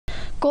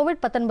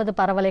COVID-19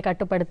 பரவலை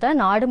கட்டுப்படுத்த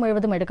நாடு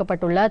முழுவதும்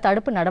எடுக்கப்பட்டுள்ள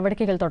தடுப்பு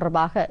நடவடிக்கைகள்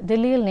தொடர்பாக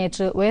தில்லியில்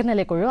நேற்று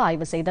உயர்நிலைக்குழு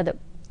ஆய்வு செய்தது.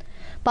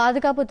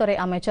 பாதுகாப்புத்துறை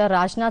அமைச்சர்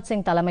ராஜ்நாத்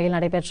சிங் தலைமையில்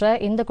நடைபெற்ற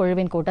இந்த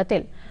குழுவின்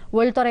கூட்டத்தில்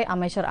உள்துறை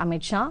அமைச்சர்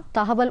அமித் ஷா,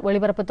 தகவல்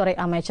ஒலிபரப்புத்துறை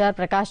அமைச்சர்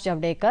பிரகாஷ்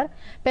ஜவ்டேகர்,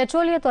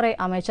 பெட்ரோலியத்துறை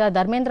அமைச்சர்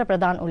தர்மேந்திர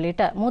பிரதான்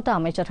உள்ளிட்ட மூத்த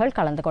அமைச்சர்கள்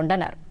கலந்து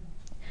கொண்டனர்.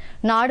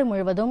 நாடு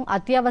முழுவதும்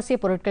அத்தியாவசிய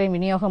பொருட்களின்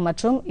விநியோகம்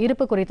மற்றும்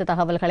இருப்பு குறித்த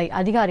தகவல்களை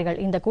அதிகாரிகள்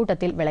இந்த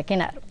கூட்டத்தில்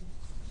விளக்கினர்.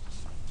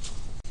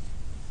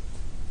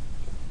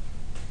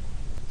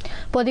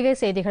 பொதிகை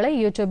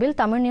செய்திகளை யூடியூபில்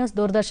தமிழ் நியூஸ்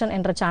தூர்தர்ஷன்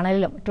என்ற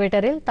சேனலிலும்,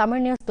 ட்விட்டரில் Tamil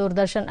news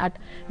Doordarshan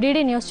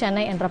 @DD News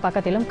Chennai என்ற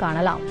பக்கத்திலும்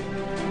காணலாம்.